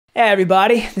Hey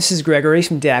everybody, this is Gregory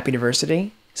from Dapp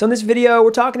University. So in this video,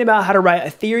 we're talking about how to write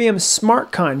Ethereum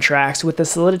smart contracts with the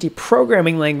Solidity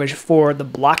programming language for the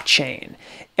blockchain.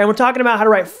 And we're talking about how to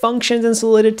write functions in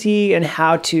Solidity and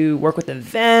how to work with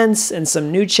events and some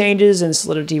new changes in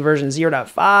Solidity version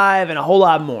 0.5 and a whole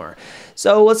lot more.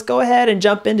 So let's go ahead and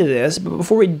jump into this. But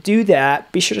before we do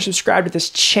that, be sure to subscribe to this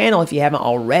channel if you haven't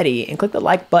already and click the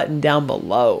like button down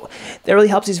below. That really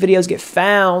helps these videos get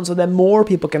found so that more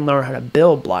people can learn how to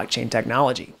build blockchain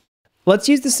technology. Let's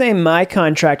use the same My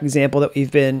Contract example that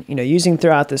we've been using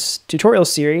throughout this tutorial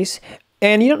series.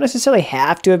 And you don't necessarily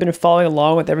have to have been following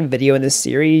along with every video in this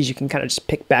series. You can kind of just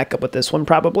pick back up with this one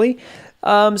probably.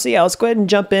 So yeah, let's go ahead and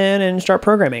jump in and start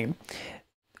programming.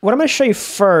 What I'm going to show you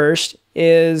first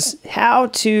is how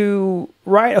to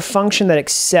write a function that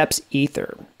accepts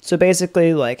Ether. So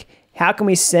basically, like, how can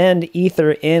we send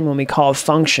Ether in when we call a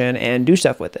function and do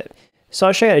stuff with it? So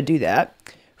I'll show you how to do that.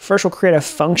 First, we'll create a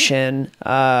function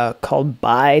called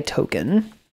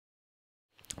buy_token.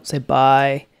 Say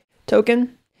buy_token.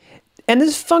 And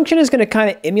this function is going to kind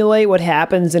of emulate what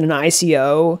happens in an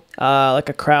ICO, like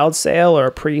a crowd sale or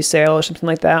a pre-sale or something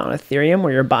like that on Ethereum,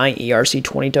 where you're buying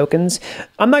ERC20 tokens.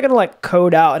 I'm not going to like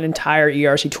code out an entire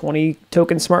ERC20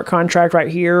 token smart contract right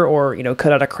here, or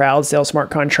code out a crowd sale smart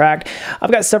contract.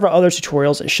 I've got several other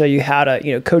tutorials that show you how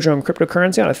to code your own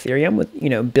cryptocurrency on Ethereum with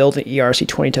build an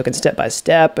ERC20 token step by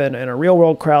step and a real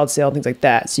world crowd sale and things like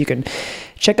that. So you can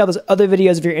check out those other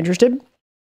videos if you're interested.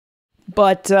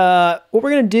 But what we're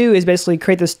going to do is basically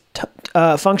create this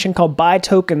function called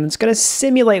buy_token. It's going to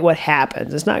simulate what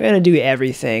happens. It's not going to do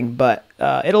everything, but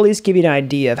it'll at least give you an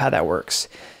idea of how that works.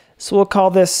 So we'll call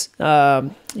this,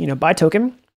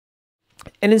 buy_token.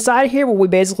 And inside here, what we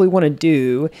basically want to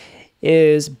do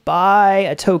is buy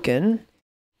a token.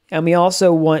 And we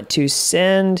also want to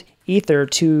send Ether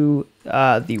to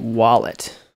the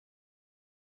wallet.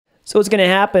 So what's going to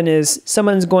happen is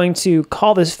someone's going to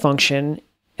call this function,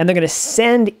 and they're going to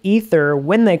send Ether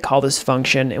when they call this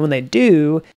function. And when they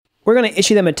do, we're going to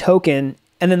issue them a token.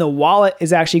 And then the wallet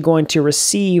is actually going to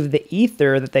receive the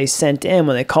Ether that they sent in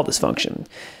when they call this function.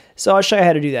 So I'll show you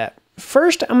how to do that.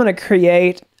 First, I'm going to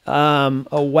create a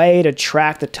way to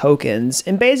track the tokens.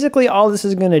 And basically all this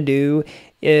is going to do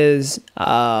is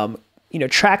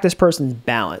track this person's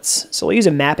balance. So we'll use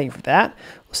a mapping for that.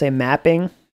 We'll say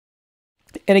mapping.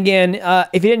 And again,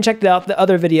 if you didn't check out the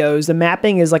other videos, the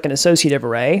mapping is like an associative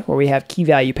array where we have key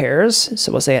value pairs.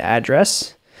 So we'll say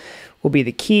address will be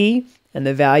the key and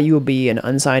the value will be an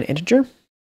unsigned integer.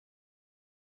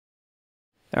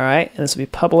 All right, and this will be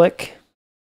public.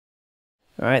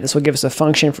 All right, this will give us a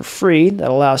function for free that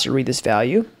will allow us to read this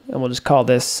value, and we'll just call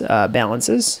this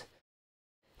balances.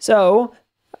 So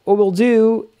what we'll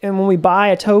do, and when we buy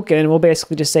a token, we'll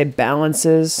basically just say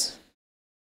balances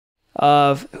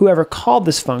of whoever called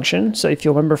this function. So if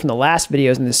you'll remember from the last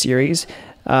videos in this series,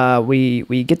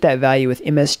 we get that value with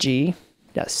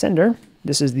msg.sender.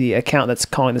 This is the account that's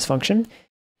calling this function.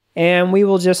 And we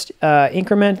will just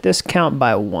increment this count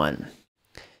by 1.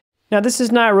 Now this is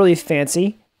not really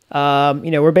fancy.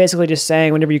 We're basically just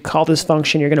saying whenever you call this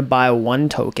function, you're going to buy 1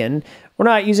 token. We're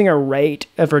not using a rate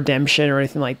of redemption or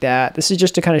anything like that. This is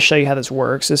just to kind of show you how this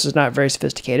works. This is not very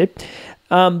sophisticated.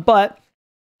 But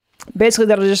basically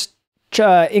that'll just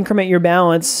increment your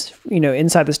balance,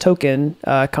 inside this token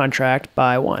contract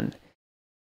by 1. And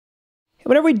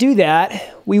whenever we do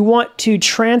that, we want to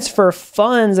transfer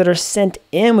funds that are sent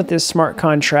in with this smart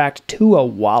contract to a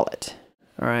wallet.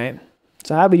 All right.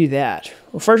 So how do we do that?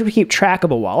 Well, first we keep track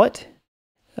of a wallet.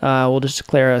 We'll just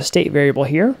declare a state variable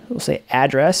here. We'll say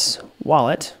address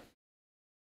wallet.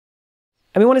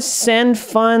 And we want to send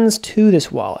funds to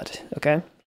this wallet. Okay.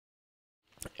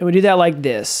 And we do that like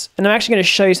this. And I'm actually going to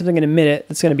show you something in a minute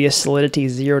that's going to be a Solidity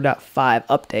 0.5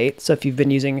 update. So if you've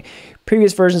been using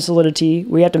previous versions of Solidity,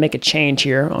 we have to make a change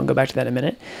here. I'll go back to that in a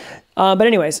minute. But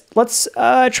anyways, let's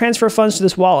transfer funds to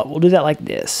this wallet. We'll do that like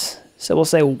this. So we'll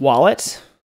say wallet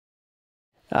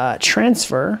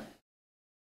transfer.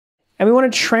 And we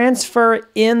want to transfer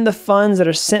in the funds that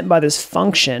are sent by this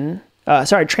function.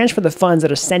 Transfer the funds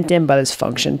that are sent in by this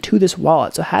function to this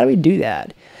wallet. So how do we do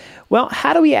that? Well,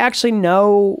 how do we actually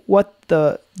know what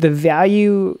the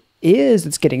value is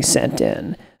that's getting sent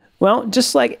in? Well,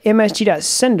 just like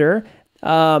msg.sender,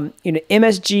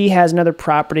 msg has another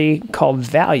property called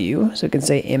value. So it can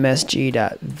say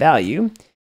msg.value.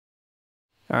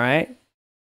 All right.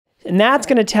 And that's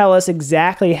going to tell us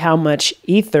exactly how much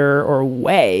Ether or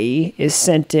Way is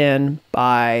sent in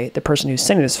by the person who's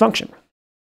sending this function.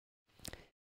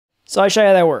 So I'll show you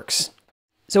how that works.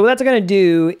 So what that's going to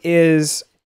do is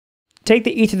take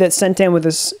the Ether that's sent in with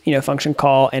this function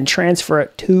call and transfer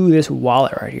it to this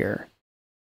wallet right here.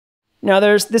 Now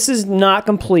this is not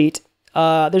complete.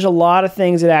 There's a lot of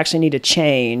things that actually need to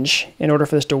change in order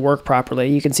for this to work properly.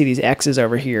 You can see these X's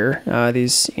over here,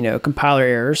 these compiler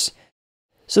errors.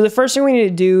 So the first thing we need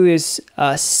to do is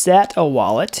set a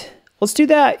wallet. Let's do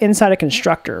that inside a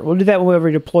constructor. We'll do that whenever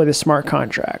we deploy the smart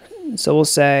contract. So we'll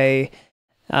say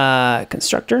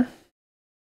constructor.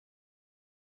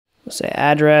 We'll say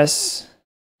address,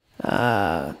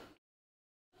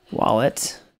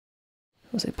 wallet.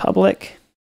 We'll say public.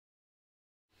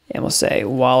 And we'll say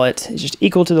wallet is just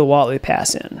equal to the wallet we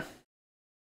pass in.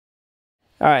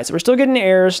 All right, so we're still getting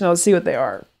errors. Now let's see what they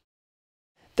are.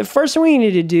 The first thing we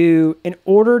need to do in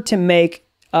order to make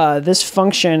this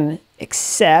function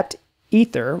accept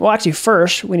Ether, well, actually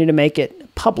first we need to make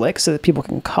it public so that people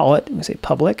can call it. We say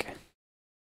public.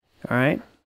 All right.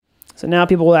 So now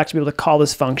people will actually be able to call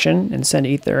this function and send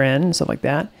Ether in and stuff like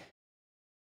that.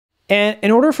 And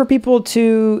in order for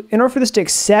this to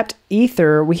accept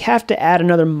Ether, we have to add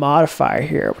another modifier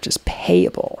here, which is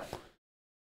payable.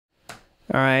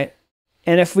 All right.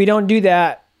 And if we don't do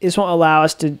that, this won't allow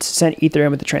us to send Ether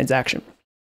in with the transaction.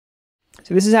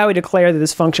 So this is how we declare that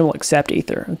this function will accept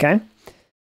Ether, okay?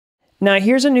 Now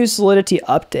here's a new Solidity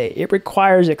update. It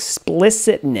requires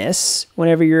explicitness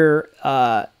whenever you're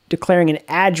declaring an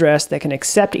address that can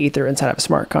accept Ether inside of a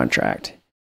smart contract.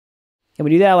 And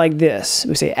we do that like this.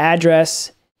 We say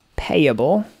address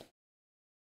payable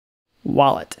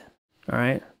wallet, all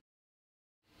right?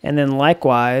 And then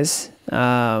likewise,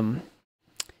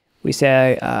 we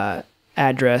say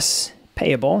address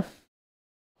payable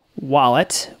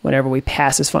wallet whenever we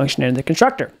pass this function into the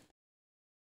constructor.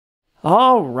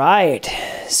 All right,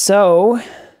 so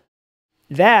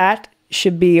that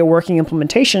should be a working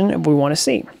implementation of what we want to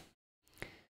see.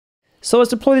 So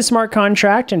let's deploy the smart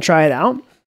contract and try it out.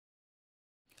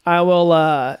 I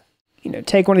will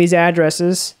take one of these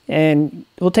addresses, and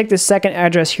we'll take the second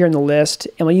address here in the list,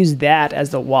 and we'll use that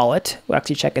as the wallet. We'll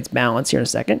actually check its balance here in a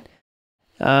second.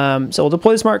 So we'll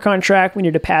deploy the smart contract. We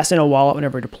need to pass in a wallet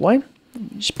whenever we deploy.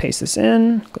 Just paste this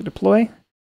in, click deploy.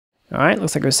 All right,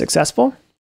 looks like it was successful.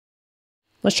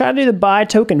 Let's try to do the buy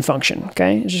token function,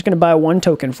 okay? It's just gonna buy one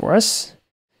token for us.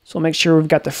 So we'll make sure we've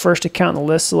got the first account in the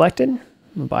list selected.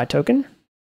 We'll buy token.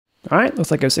 All right, looks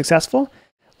like it was successful.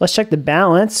 Let's check the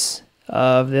balance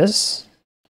of this.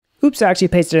 Oops, I actually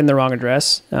pasted in the wrong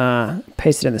address.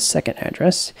 Pasted in the second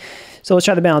address. So let's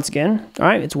try the balance again. All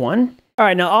right, it's 1. All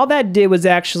right, now all that did was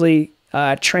actually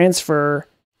transfer,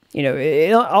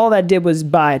 all that did was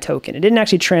buy a token. It didn't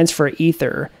actually transfer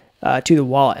Ether to the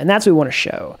wallet, and that's what we want to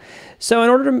show. So in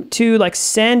order to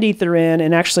send Ether in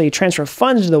and actually transfer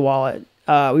funds to the wallet,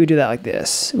 we would do that like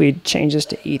this. We'd change this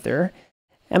to Ether.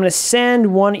 I'm going to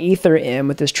send 1 Ether in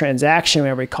with this transaction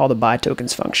whenever we call the buy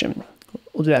tokens function.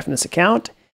 We'll do that from this account,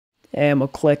 and we'll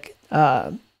click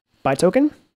buy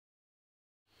token.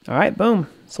 All right, boom.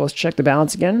 So let's check the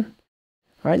balance again.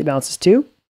 All right, the balance is 2.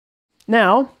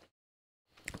 Now,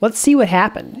 let's see what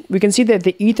happened. We can see that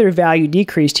the Ether value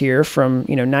decreased here from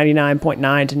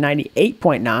 99.9 to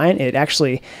 98.9. It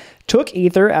actually took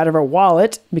Ether out of our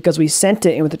wallet because we sent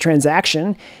it in with the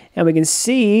transaction. And we can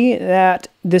see that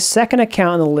this second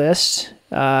account on the list,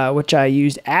 which I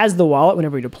used as the wallet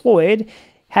whenever we deployed,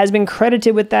 has been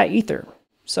credited with that Ether.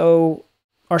 So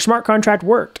our smart contract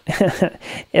worked. It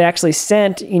actually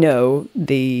sent,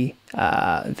 the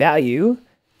value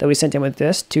that we sent in with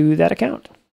this to that account.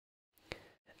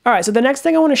 All right, so the next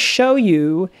thing I want to show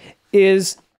you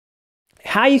is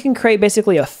how you can create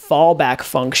basically a fallback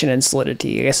function in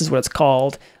Solidity. I guess is what it's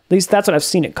called. At least that's what I've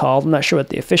seen it called. I'm not sure what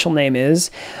the official name is.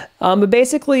 But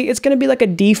basically, it's going to be like a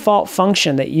default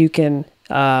function that you can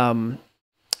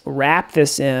wrap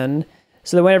this in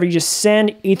so that whenever you just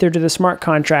send Ether to the smart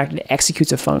contract, it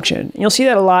executes a function. And you'll see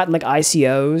that a lot in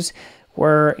ICOs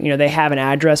where they have an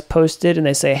address posted and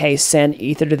they say, hey, send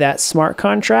Ether to that smart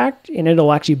contract, and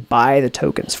it'll actually buy the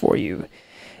tokens for you.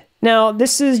 Now,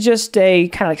 this is just a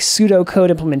kind of pseudocode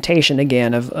implementation,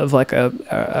 again, of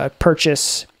a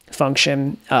purchase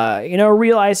function. A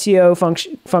real ICO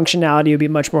functionality would be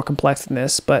much more complex than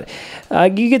this, but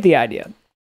you get the idea.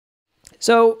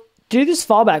 So to do this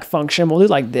fallback function, we'll do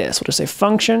like this. We'll just say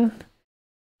function,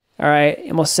 all right,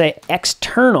 and we'll say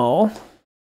external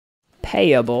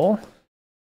payable,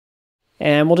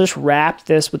 and we'll just wrap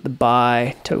this with the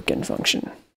buy token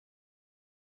function.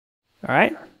 All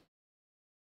right.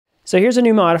 So here's a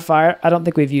new modifier I don't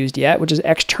think we've used yet, which is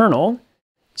external.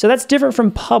 So that's different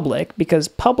from public because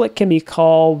public can be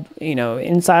called,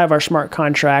 inside of our smart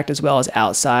contract as well as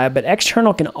outside, but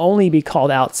external can only be called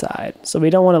outside. So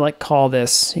we don't want to call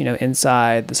this,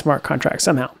 inside the smart contract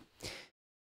somehow.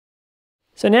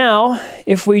 So now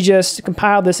if we just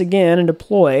compile this again and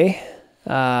deploy,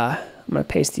 I'm going to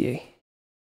paste the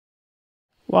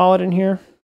wallet in here.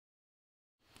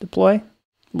 Deploy.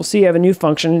 We'll see you have a new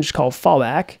function just called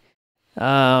fallback.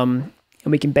 And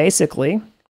we can basically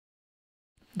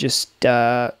just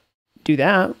do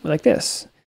that like this.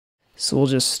 So we'll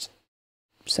just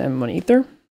send one Ether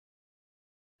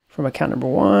from account number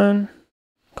 1,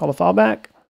 call the fallback,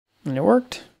 and it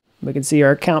worked. We can see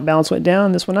our account balance went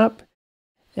down, this one up,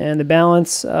 and the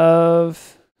balance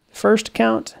of the first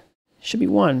account should be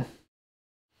 1.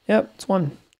 Yep, it's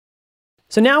 1.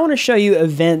 So now I want to show you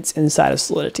events inside of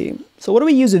Solidity. So what do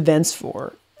we use events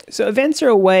for? So events are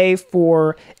a way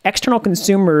for external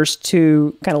consumers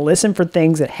to kind of listen for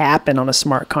things that happen on a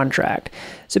smart contract.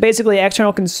 So basically,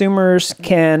 external consumers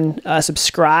can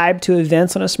subscribe to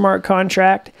events on a smart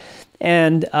contract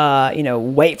and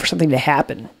wait for something to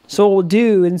happen. So what we'll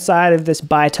do inside of this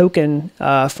buy token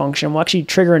function, we'll actually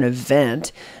trigger an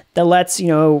event that lets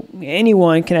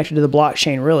anyone connected to the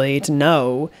blockchain really to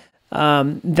know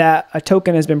that a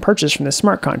token has been purchased from the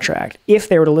smart contract if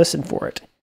they were to listen for it.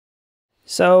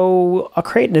 So I'll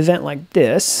create an event like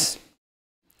this.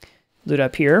 Do it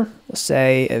up here. We'll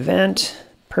say event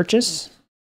purchase.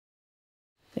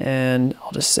 And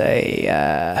I'll just say,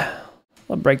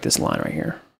 I'll break this line right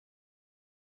here.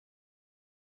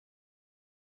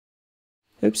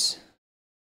 Oops.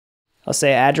 I'll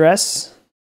say address,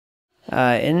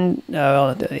 a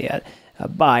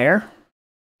buyer.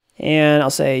 And I'll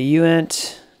say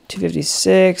uint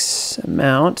 256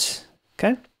 amount.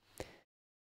 Okay.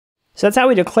 So that's how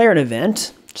we declare an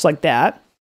event, just like that.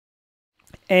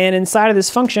 And inside of this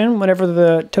function, whenever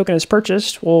the token is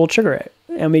purchased, we'll trigger it.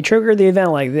 And we trigger the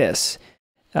event like this.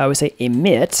 We say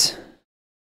emit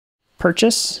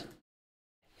purchase,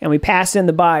 and we pass in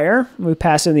the buyer, and we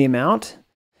pass in the amount.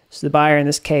 So the buyer in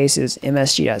this case is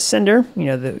msg.sender,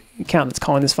 the account that's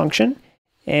calling this function.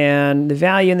 And the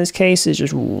value in this case is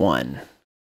just 1,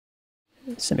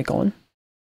 semicolon.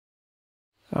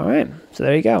 All right, so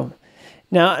there you go.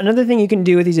 Now, another thing you can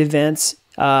do with these events,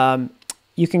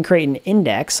 you can create an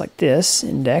index like this,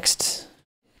 indexed,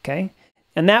 okay?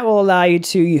 And that will allow you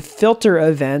to filter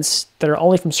events that are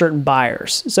only from certain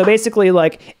buyers. So basically,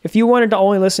 like, if you wanted to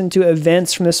only listen to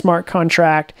events from the smart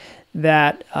contract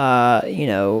that, a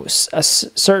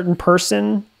certain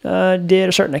person did,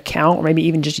 a certain account, or maybe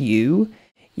even just you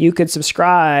could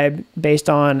subscribe based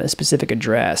on a specific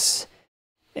address.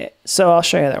 So I'll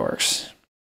show you how that works.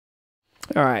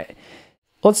 All right.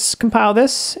 Let's compile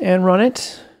this and run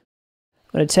it.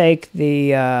 I'm going to take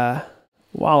the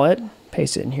wallet,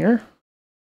 paste it in here,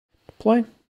 deploy.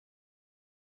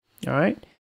 All right.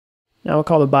 Now we'll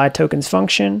call the buy tokens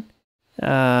function.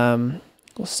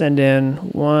 We'll send in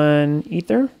 1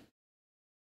 Ether.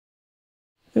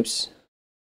 Oops.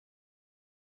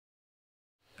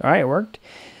 All right, it worked.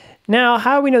 Now,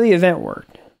 how do we know the event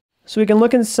worked? So we can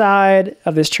look inside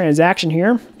of this transaction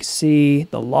here, see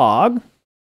the log.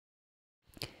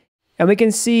 And we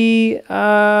can see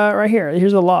right here,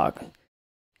 here's the log.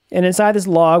 And inside this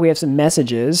log, we have some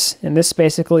messages. And this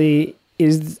basically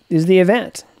is the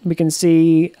event. We can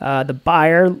see the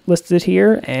buyer listed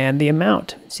here and the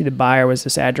amount. See the buyer was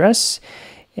this address.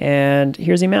 And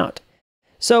here's the amount.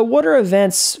 So what are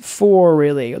events for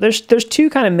really? There's 2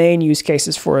 kind of main use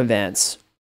cases for events.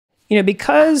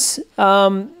 Because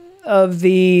of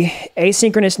the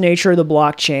asynchronous nature of the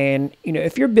blockchain,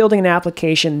 if you're building an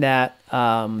application that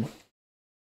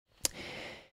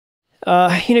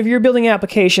if you're building an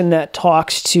application that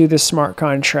talks to the smart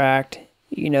contract,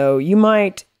 you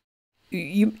might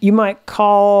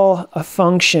call a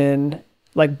function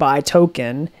like buy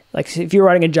token. Like if you're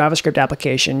writing a JavaScript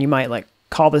application, you might like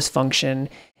call this function,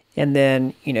 and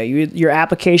then your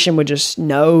application would just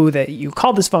know that you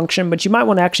called this function, but you might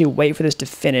want to actually wait for this to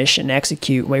finish and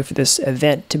execute, wait for this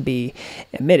event to be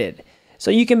emitted.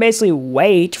 So you can basically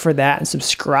wait for that and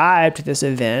subscribe to this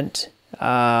event.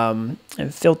 And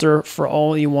filter for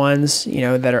only ones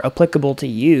that are applicable to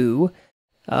you.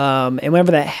 And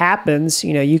whenever that happens,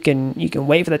 you can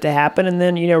wait for that to happen, and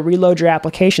then reload your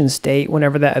application state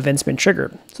whenever that event's been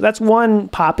triggered. So that's one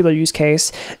popular use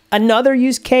case. Another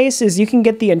use case is you can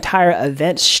get the entire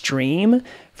event stream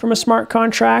from a smart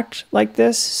contract like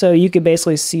this. So you could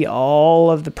basically see all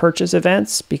of the purchase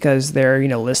events because they're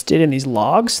listed in these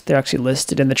logs. They're actually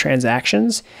listed in the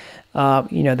transactions.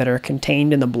 That are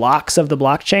contained in the blocks of the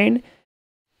blockchain.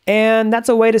 And that's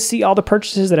a way to see all the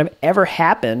purchases that have ever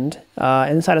happened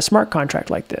inside a smart contract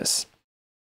like this.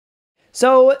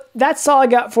 So that's all I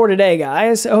got for today,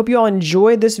 guys. I hope you all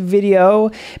enjoyed this video.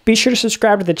 Be sure to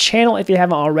subscribe to the channel if you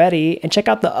haven't already, and check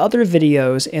out the other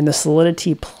videos in the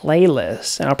Solidity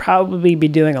playlist. And I'll probably be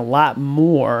doing a lot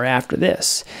more after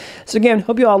this. So again,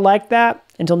 hope you all like that.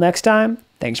 Until next time,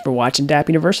 thanks for watching Dapp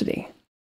University.